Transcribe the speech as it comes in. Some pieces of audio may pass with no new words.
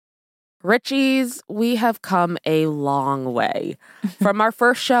Richies, we have come a long way. From our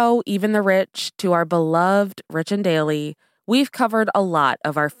first show, Even the Rich, to our beloved Rich and Daily, we've covered a lot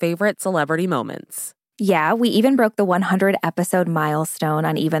of our favorite celebrity moments. Yeah, we even broke the 100 episode milestone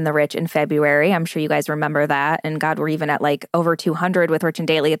on Even the Rich in February. I'm sure you guys remember that. And God, we're even at like over 200 with Rich and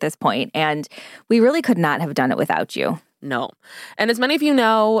Daily at this point. And we really could not have done it without you. No. And as many of you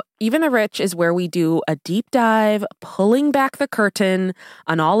know, Even the Rich is where we do a deep dive, pulling back the curtain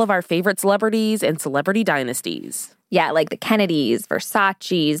on all of our favorite celebrities and celebrity dynasties. Yeah, like the Kennedys,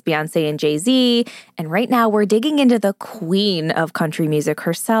 Versace's, Beyonce and Jay-Z. And right now we're digging into the queen of country music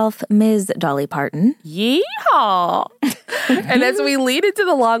herself, Ms. Dolly Parton. Yeehaw! And as we lead into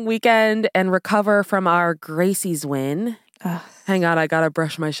the long weekend and recover from our Gracie's win, hang on, I gotta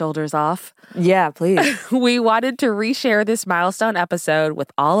brush my shoulders off. Yeah, please. We wanted to reshare this milestone episode with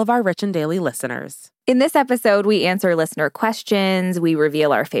all of our Rich and Daily listeners. In this episode, we answer listener questions, we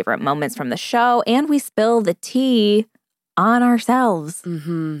reveal our favorite moments from the show, and we spill the tea on ourselves.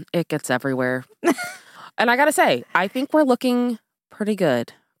 It gets everywhere. And I gotta say, I think we're looking pretty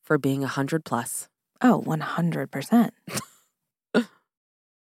good for being 100 plus. Oh, 100%.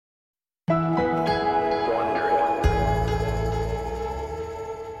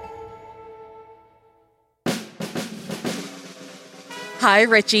 Hi,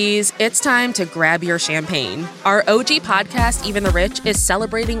 Richies. It's time to grab your champagne. Our OG podcast, Even the Rich, is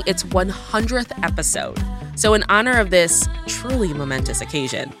celebrating its 100th episode. So in honor of this truly momentous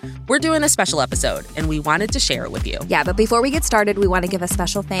occasion, we're doing a special episode, and we wanted to share it with you. Yeah, but before we get started, we want to give a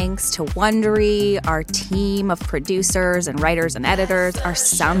special thanks to Wondery, our team of producers and writers and editors, our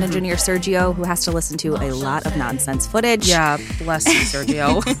sound engineer, Sergio, who has to listen to a lot of nonsense footage. Yeah, bless you,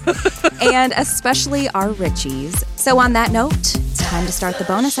 Sergio. And especially our Richies. So on that note, it's time to start the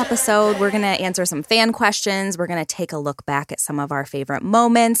bonus episode. We're going to answer some fan questions. We're going to take a look back at some of our favorite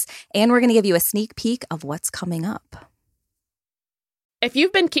moments. And we're going to give you a sneak peek of what's coming up. If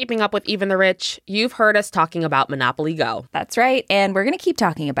you've been keeping up with Even the Rich, you've heard us talking about Monopoly Go. That's right. And we're going to keep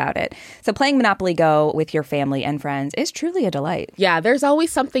talking about it. So playing Monopoly Go with your family and friends is truly a delight. Yeah, there's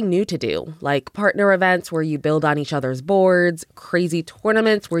always something new to do, like partner events where you build on each other's boards, crazy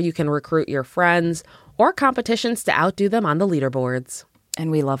tournaments where you can recruit your friends, or competitions to outdo them on the leaderboards. And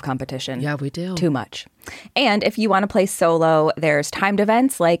we love competition. Yeah, we do. Too much. And if you want to play solo, there's timed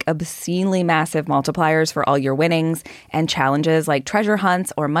events like obscenely massive multipliers for all your winnings and challenges like treasure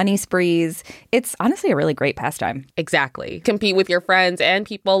hunts or money sprees. It's honestly a really great pastime. Exactly. Compete with your friends and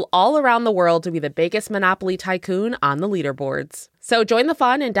people all around the world to be the biggest Monopoly tycoon on the leaderboards. So join the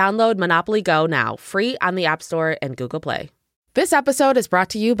fun and download Monopoly Go now, free on the App Store and Google Play. This episode is brought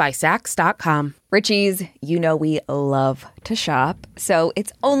to you by Saks.com. Richies, you know we love to shop, so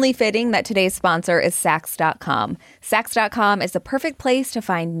it's only fitting that today's sponsor is Saks.com. Saks.com is the perfect place to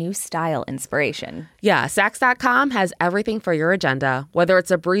find new style inspiration. Yeah, Saks.com has everything for your agenda, whether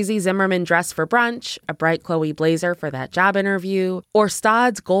it's a breezy Zimmermann dress for brunch, a bright Chloe blazer for that job interview, or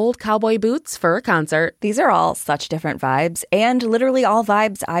Staud's gold cowboy boots for a concert. These are all such different vibes, and literally all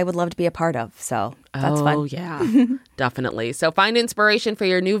vibes I would love to be a part of, so that's fun. Oh, yeah, definitely. So find inspiration for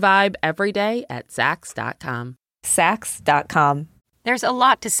your new vibe every day at Saks.com. Saks.com. There's a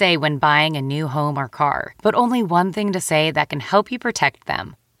lot to say when buying a new home or car, but only one thing to say that can help you protect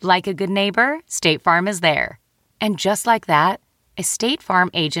them. Like a good neighbor, State Farm is there. And just like that, a State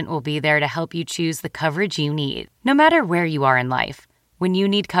Farm agent will be there to help you choose the coverage you need, no matter where you are in life. When you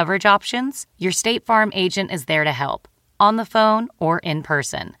need coverage options, your State Farm agent is there to help, on the phone or in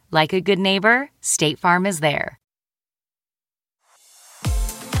person. Like a good neighbor, State Farm is there.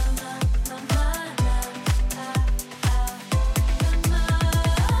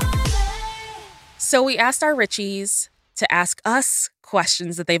 So we asked our Richies to ask us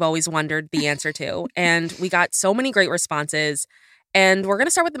questions that they've always wondered the answer to, and we got so many great responses. And we're going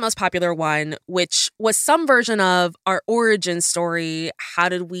to start with the most popular one, which was some version of our origin story. How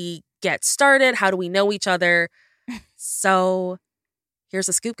did we get started? How do we know each other? So here's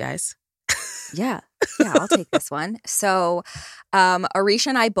the scoop, guys. Yeah, I'll take this one. So Arisha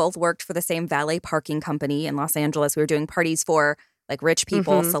and I both worked for the same valet parking company in Los Angeles. We were doing parties for like rich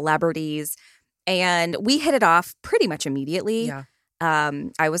people, celebrities, and we hit it off pretty much immediately. Yeah.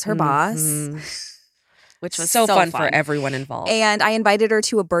 I was her boss, which was so fun for everyone involved. And I invited her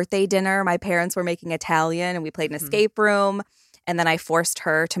to a birthday dinner. My parents were making Italian, and we played an escape room. And then I forced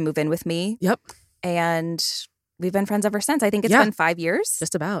her to move in with me. Yep. And we've been friends ever since. I think it's been 5 years.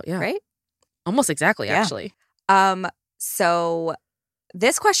 Just about, yeah. Right? Almost exactly, actually. So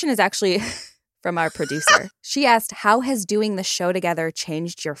this question is actually from our producer. She asked, how has doing the show together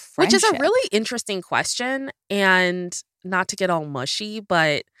changed your friendship? Which is a really interesting question. And not to get all mushy,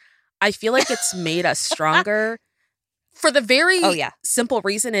 but I feel like it's made us stronger for the very simple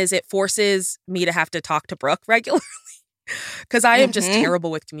reason is it forces me to have to talk to Brooke regularly because I am just terrible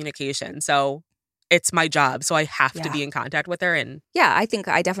with communication. So it's my job. So I have to be in contact with her. And yeah,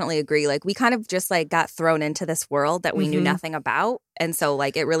 I definitely agree. Like we kind of just like got thrown into this world that we knew nothing about. And so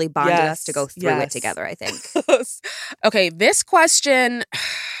like it really bonded us to go through it together, I think. Okay, this question,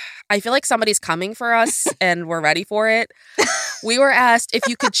 I feel like somebody's coming for us and we're ready for it. We were asked if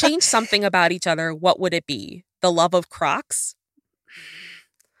you could change something about each other, what would it be? The love of Crocs?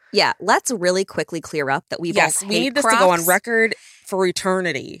 Yeah, let's really quickly clear up that we both hate we need this Crocs. to go on record for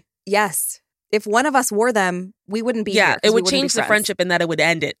eternity. Yes. If one of us wore them, we wouldn't be here. Yeah, it would change the friendship in that it would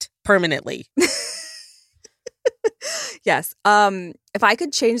end it permanently. Yes. If I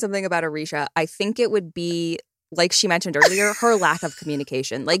could change something about Arisha, I think it would be, like she mentioned earlier, her lack of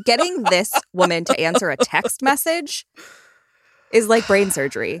communication. Like getting this woman to answer a text message is like brain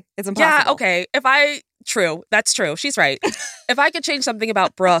surgery. It's impossible. Yeah, okay. True. That's true. She's right. If I could change something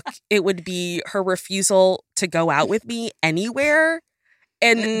about Brooke, it would be her refusal to go out with me anywhere.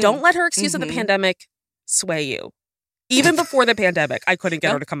 And don't let her excuse of the pandemic sway you. Even before the pandemic, I couldn't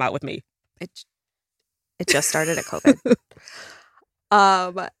get her to come out with me. It just started at COVID.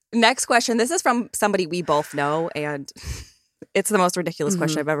 Next question. This is from somebody we both know, and it's the most ridiculous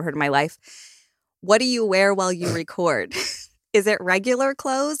question I've ever heard in my life. What do you wear while you record? Is it regular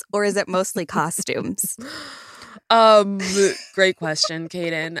clothes or is it mostly costumes? Great question,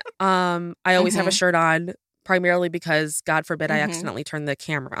 Kaden. I always have a shirt on, primarily because, God forbid, I accidentally turn the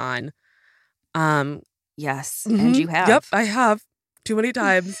camera on. Yes, and you have. Yep, I have. Too many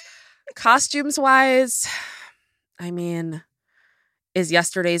times. Costumes-wise, I mean, is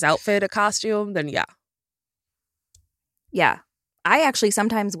yesterday's outfit a costume? Then yeah. Yeah. I actually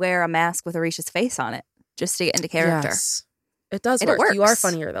sometimes wear a mask with Arisha's face on it just to get into character. Yes. It does work. It works. You are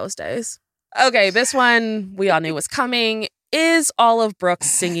funnier those days. Okay, this one we all knew was coming. Is all of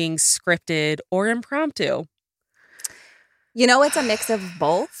Brooke's singing scripted or impromptu? You know, it's a mix of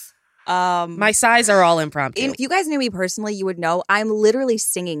both. My sighs are all impromptu. If you guys knew me personally, you would know I'm literally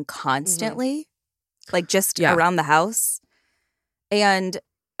singing constantly, like just around the house. And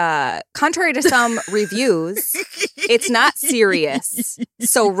contrary to some reviews, it's not serious.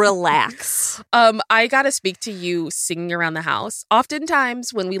 So relax. I got to speak to you singing around the house.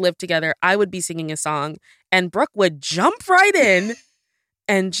 Oftentimes when we lived together, I would be singing a song and Brooke would jump right in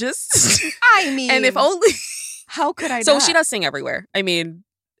and just... I mean... And if only... How could I So not? she does sing everywhere. I mean,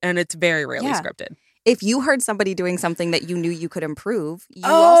 and it's very rarely scripted. If you heard somebody doing something that you knew you could improve, you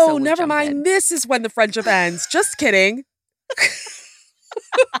also would never jump mind. in. This is when the friendship ends. Just kidding.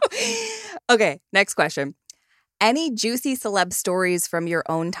 Okay, next question. Any juicy celeb stories from your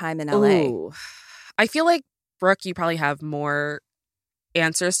own time in LA? Ooh. I feel like, Brooke, you probably have more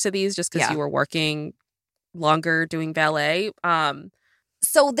answers to these just because you were working longer doing valet.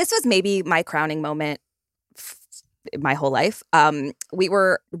 So this was maybe my crowning moment my whole life. We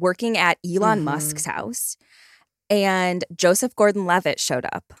were working at Elon Musk's house, and Joseph Gordon-Levitt showed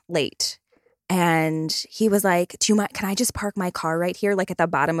up late. And he was like, "Do you mind? Can I just park my car right here, like at the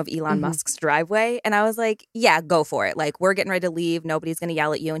bottom of Elon Musk's driveway?" And I was like, "Yeah, go for it. Like, we're getting ready to leave. Nobody's going to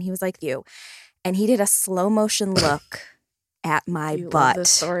yell at you." And he was like, "You." And he did a slow motion look at my butt. Love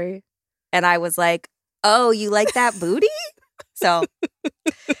this story. And I was like, "Oh, you like that booty?" So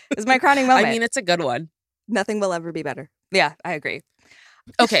it was my crowning moment. I mean, it's a good one. Nothing will ever be better. Yeah, I agree.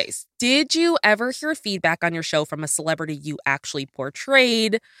 Okay, did you ever hear feedback on your show from a celebrity you actually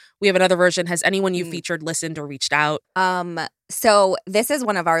portrayed? We have another version. Has anyone you featured listened or reached out? So this is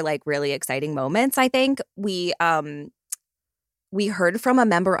one of our like really exciting moments, I think. We heard from a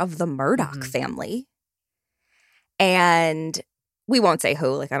member of the Murdoch family. And we won't say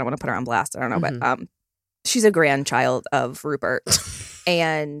who, like I don't want to put her on blast. I don't know, but she's a grandchild of Rupert.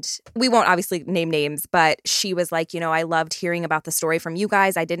 And we won't obviously name names, but she was like, I loved hearing about the story from you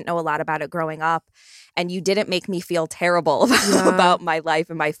guys. I didn't know a lot about it growing up. And you didn't make me feel terrible about my life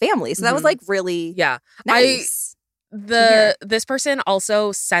and my family. So that was like really nice. This person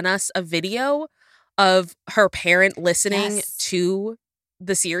also sent us a video of her parent listening to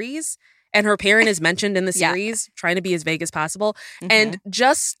the series. And her parent is mentioned in the series, trying to be as vague as possible. And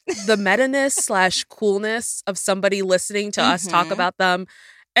just the meta-ness / coolness of somebody listening to us talk about them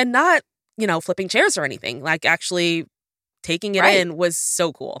and not, flipping chairs or anything. Like actually taking it in was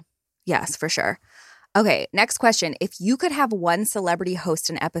so cool. Yes, for sure. Okay, next question. If you could have one celebrity host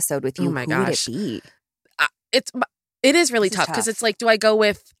an episode with you, who would it be? It is really tough because it's like, do I go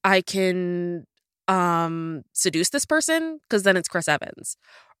with I can seduce this person? Because then it's Chris Evans.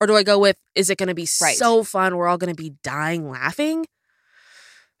 Or do I go with, is it going to be so fun? We're all going to be dying laughing?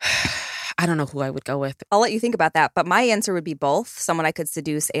 I don't know who I would go with. I'll let you think about that. But my answer would be both. Someone I could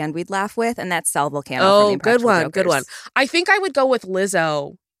seduce and we'd laugh with. And that's Sal Vulcano. Oh, from the good one. Impractical Good one. Jokers. I think I would go with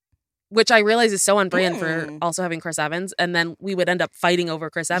Lizzo, which I realize is so on brand for also having Chris Evans. And then we would end up fighting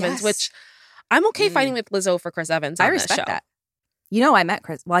over Chris Evans, Yes. which I'm okay fighting with Lizzo for Chris Evans on I this respect show. that. You know, I met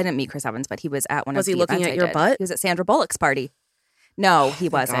Chris. Well, I didn't meet Chris Evans, but he was at one Was of he the looking events at I your did. butt? He was at Sandra Bullock's party. No, he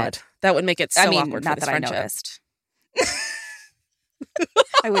wasn't. God. That would make it so I mean, awkward not for this that friendship. I noticed.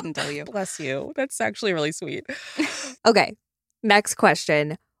 I wouldn't tell you. Bless you. That's actually really sweet. Okay. Next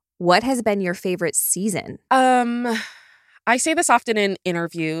question. What has been your favorite season? I say this often in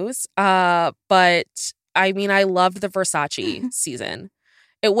interviews, but I mean, I loved the Versace season.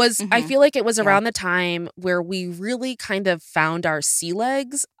 It was, I feel like it was around the time where we really kind of found our sea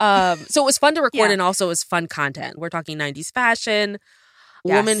legs. So it was fun to record and also it was fun content. We're talking 90s fashion,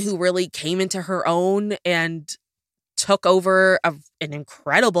 woman who really came into her own and took over an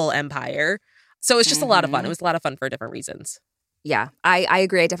incredible empire. So it's just a lot of fun. It was a lot of fun for different reasons. Yeah, I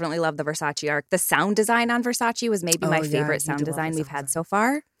agree. I definitely love the Versace arc. The sound design on Versace was maybe my favorite sound design we've had so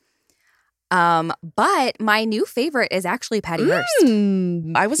far. But my new favorite is actually Patty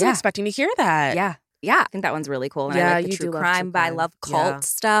Hearst. I wasn't expecting to hear that. Yeah. I think that one's really cool. And I like the true crime, but I love cult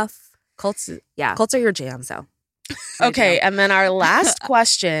stuff. Cults are your jam. So, okay, and then our last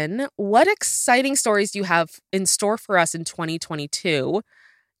question. What exciting stories do you have in store for us in 2022?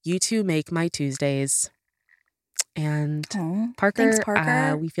 You two make my Tuesdays. And Parker, thanks,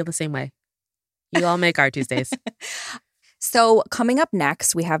 Parker. We feel the same way. You all make our Tuesdays. So coming up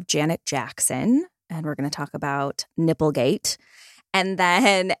next, we have Janet Jackson, and we're going to talk about Nipplegate. And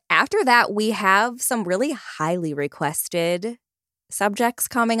then after that, we have some really highly requested subjects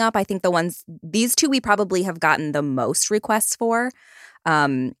coming up. I think these two we probably have gotten the most requests for.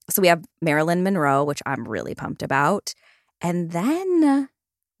 So we have Marilyn Monroe, which I'm really pumped about. And then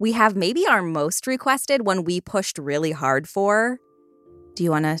we have maybe our most requested one we pushed really hard for. Do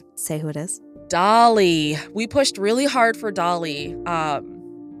you want to say who it is? Dolly. We pushed really hard for Dolly.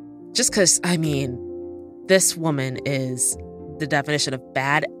 Just because, I mean, this woman is the definition of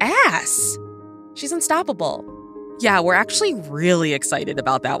badass. She's unstoppable. Yeah, we're actually really excited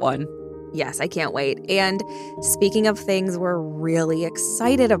about that one. Yes, I can't wait. And speaking of things we're really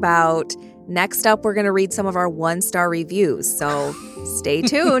excited about, next up, we're going to read some of our 1-star reviews. So stay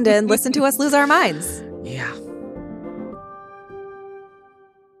tuned and listen to us lose our minds. Yeah.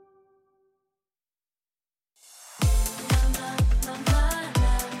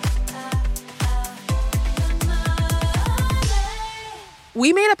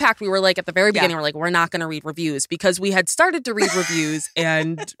 We made a pact. We were like, at the very beginning, we're like, we're not going to read reviews because we had started to read reviews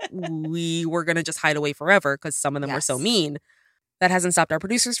and we were going to just hide away forever because some of them were so mean. That hasn't stopped our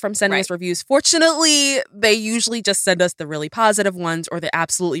producers from sending us reviews. Fortunately, they usually just send us the really positive ones or the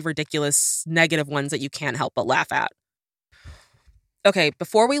absolutely ridiculous negative ones that you can't help but laugh at. Okay,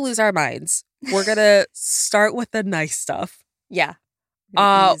 before we lose our minds, we're going to start with the nice stuff. Yeah.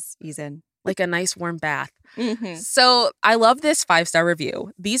 Ease in. Like a nice warm bath. So I love this 5-star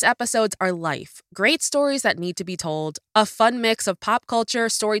review. These episodes are life. Great stories that need to be told. A fun mix of pop culture,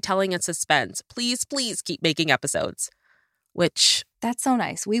 storytelling, and suspense. Please, please keep making episodes. Which... That's so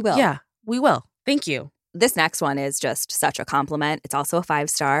nice. We will. Yeah, we will. Thank you. This next one is just such a compliment. It's also a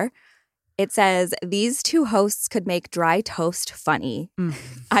 5-star. It says, these two hosts could make dry toast funny.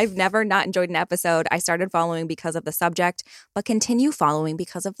 I've never not enjoyed an episode. I started following because of the subject, but continue following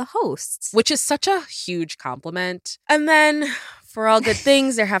because of the hosts. Which is such a huge compliment. And then, for all good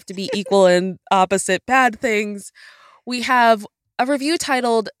things, there have to be equal and opposite bad things. We have a review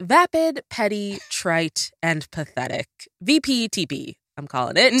titled Vapid, Petty, Trite, and Pathetic. VPTP. I'm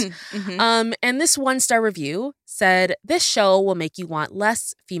calling it. And this 1-star review said, this show will make you want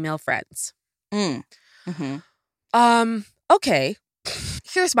less female friends. Okay.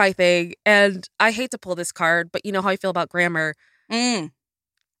 Here's my thing. And I hate to pull this card, but you know how I feel about grammar.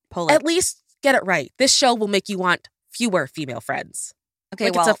 Pull it. At least get it right. This show will make you want fewer female friends.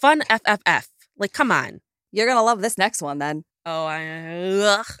 Okay, like, it's a fun FFF. Like, come on. You're going to love this next one then. Oh,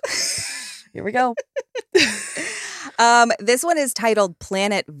 here we go. This one is titled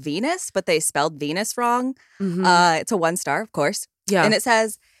Planet Venus, but they spelled Venus wrong. It's a 1-star, of course. Yeah. And it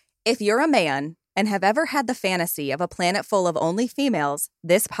says, if you're a man and have ever had the fantasy of a planet full of only females,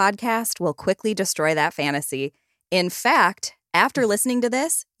 this podcast will quickly destroy that fantasy. In fact, after listening to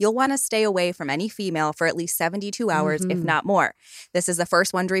this, you'll want to stay away from any female for at least 72 hours, if not more. This is the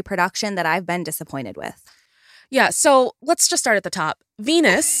first Wondery production that I've been disappointed with. Yeah, so let's just start at the top.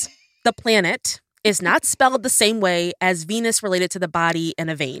 Venus, the planet, is not spelled the same way as Venus related to the body and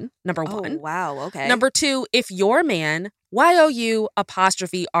a vein, number one. Oh, wow. Okay. Number two, if your man, YOU''RE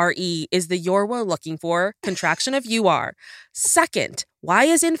is the you're we're looking for, contraction of you are. Second, Y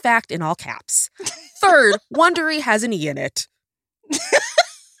is in fact in all caps. Third, Wondery has an E in it.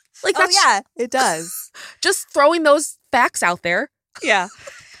 Like that's it does. just throwing those facts out there. Yeah.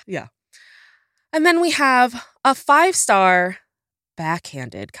 Yeah. And then we have a 5-star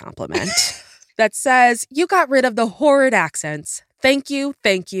backhanded compliment that says, you got rid of the horrid accents. Thank you,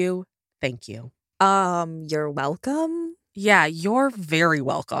 thank you, thank you. You're welcome. Yeah, you're very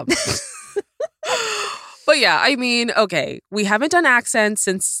welcome. But yeah, I mean, okay, we haven't done accents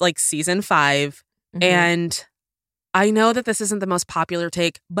since like season 5. Mhm. And I know that this isn't the most popular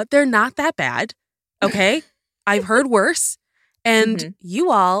take, but they're not that bad. Okay? I've heard worse. And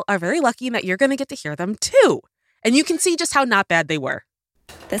you all are very lucky that you're going to get to hear them too. And you can see just how not bad they were.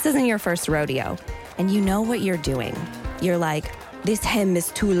 This isn't your first rodeo, and you know what you're doing. You're like, this hem is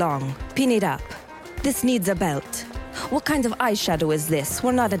too long. Pin it up. This needs a belt. What kind of eyeshadow is this?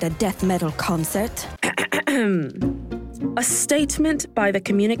 We're not at a death metal concert. A statement by the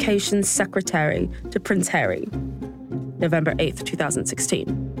Communications Secretary to Prince Harry, November 8th,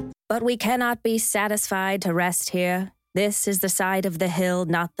 2016. But we cannot be satisfied to rest here. This is the side of the hill,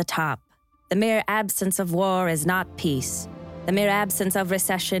 not the top. The mere absence of war is not peace. The mere absence of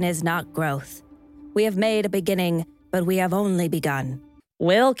recession is not growth. We have made a beginning, but we have only begun.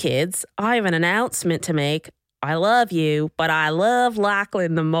 Well, kids, I have an announcement to make. I love you, but I love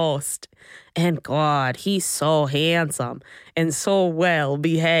Lachlan the most. And God, he's so handsome and so well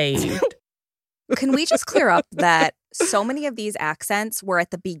behaved. Can we just clear up that so many of these accents were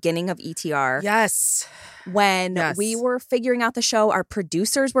at the beginning of ETR? Yes. When Yes. we were figuring out the show, our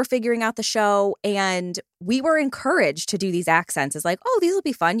producers were figuring out the show, and we were encouraged to do these accents. It's like, oh, these will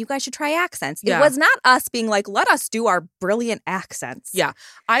be fun. You guys should try accents. Yeah. It was not us being like, let us do our brilliant accents. Yeah.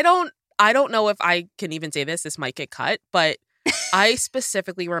 I don't know if I can even say this. This might get cut, but I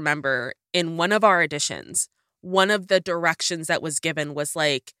specifically remember in one of our auditions, one of the directions that was given was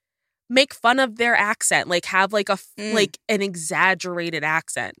like, make fun of their accent, like have like like an exaggerated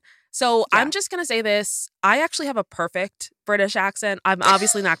accent. So Yeah. I'm just going to say this. I actually have a perfect British accent. I'm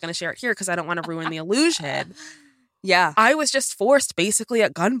obviously not going to share it here because I don't want to ruin the illusion. Yeah. I was just forced basically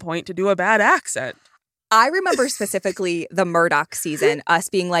at gunpoint to do a bad accent. I remember specifically the Murdoch season, us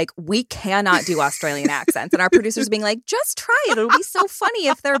being like, we cannot do Australian accents. And our producers being like, just try it. It'll be so funny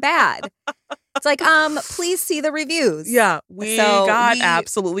if they're bad. It's like, please see the reviews. Yeah, we So got we-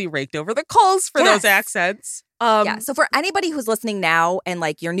 absolutely raked over the coals for those Yes. accents. Yeah. So for anybody who's listening now and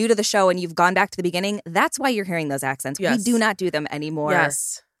like you're new to the show and you've gone back to the beginning, that's why you're hearing those accents. Yes. We do not do them anymore.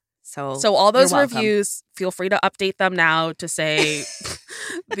 Yes. So all those you're welcome. reviews, feel free to update them now to say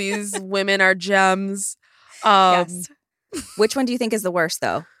these women are gems. Yes. Which one do you think is the worst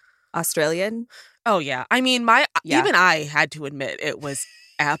though? Australian? Oh yeah. I mean, Yeah. even I had to admit it was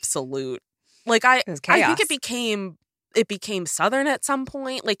absolute. Like I was think chaos. it became Southern at some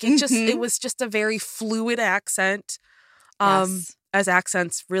point. Like it was just a very fluid accent. Yes. As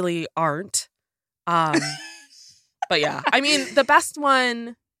accents really aren't. But yeah, I mean, the best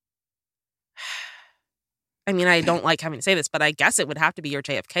one, I mean, I don't like having to say this, but I guess it would have to be your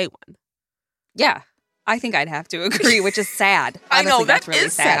JFK one. Yeah. I think I'd have to agree, which is sad. I know, Honestly, that that's really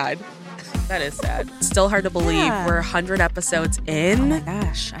is sad. That is sad. Still hard to believe. Yeah. We're 100 episodes Oh my in.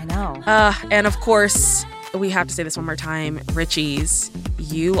 gosh, I know. And of course, we have to say this one more time, Richies,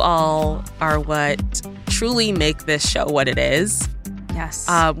 you all are what truly make this show what it is. Yes.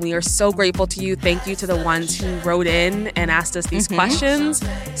 We are so grateful to you. Thank you to the ones who wrote in and asked us these questions.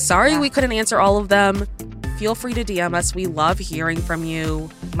 Sorry we couldn't answer all of them. Feel free to DM us. We love hearing from you.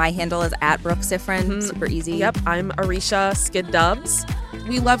 My handle is @BrookeSifrin. Super easy. Yep, I'm Arisha Skid Dubs.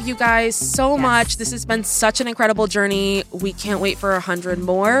 We love you guys so much. This has been such an incredible journey. We can't wait for 100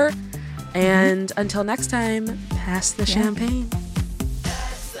 more. And until next time, pass the champagne.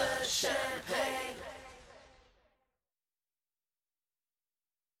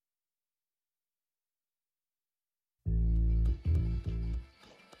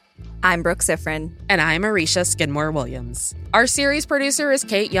 I'm Brooke Sifrin. And I'm Arisha Skidmore Williams. Our series producer is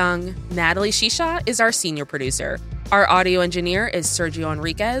Kate Young. Natalie Shisha is our senior producer. Our audio engineer is Sergio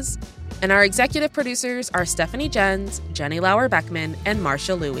Enriquez. And our executive producers are Stephanie Jens, Jenny Lauer Beckman, and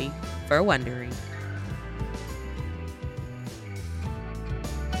Marsha Louie for Wondery.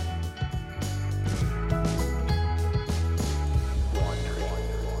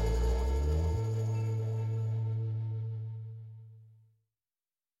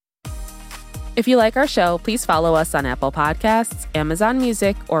 If you like our show, please follow us on Apple Podcasts, Amazon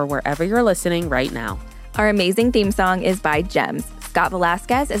Music, or wherever you're listening right now. Our amazing theme song is by Gems. Scott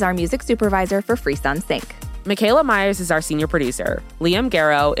Velasquez is our music supervisor for Freesun Sync. Michaela Myers is our senior producer. Liam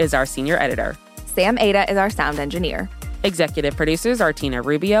Garrow is our senior editor. Sam Ada is our sound engineer. Executive producers are Tina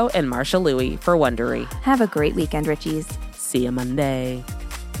Rubio and Marsha Louie for Wondery. Have a great weekend, Richies. See you Monday.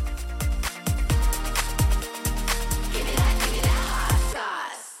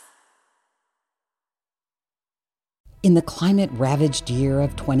 In the climate-ravaged year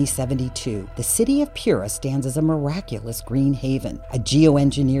of 2072, the city of Pura stands as a miraculous green haven, a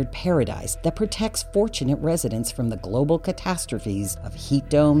geoengineered paradise that protects fortunate residents from the global catastrophes of heat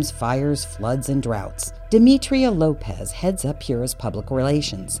domes, fires, floods, and droughts. Demetria Lopez heads up Pura's public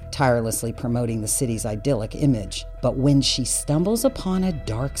relations, tirelessly promoting the city's idyllic image. But when she stumbles upon a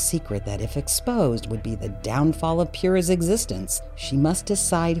dark secret that, if exposed, would be the downfall of Pura's existence, she must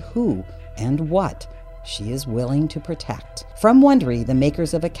decide who and what she is willing to protect. From Wondery, the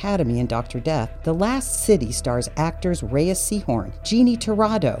makers of Academy and Dr. Death, The Last City stars actors Reyes Sehorn, Jeannie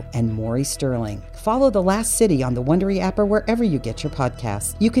Torrado, and Maury Sterling. Follow The Last City on the Wondery app or wherever you get your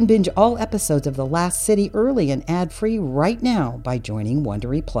podcasts. You can binge all episodes of The Last City early and ad-free right now by joining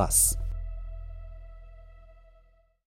Wondery Plus.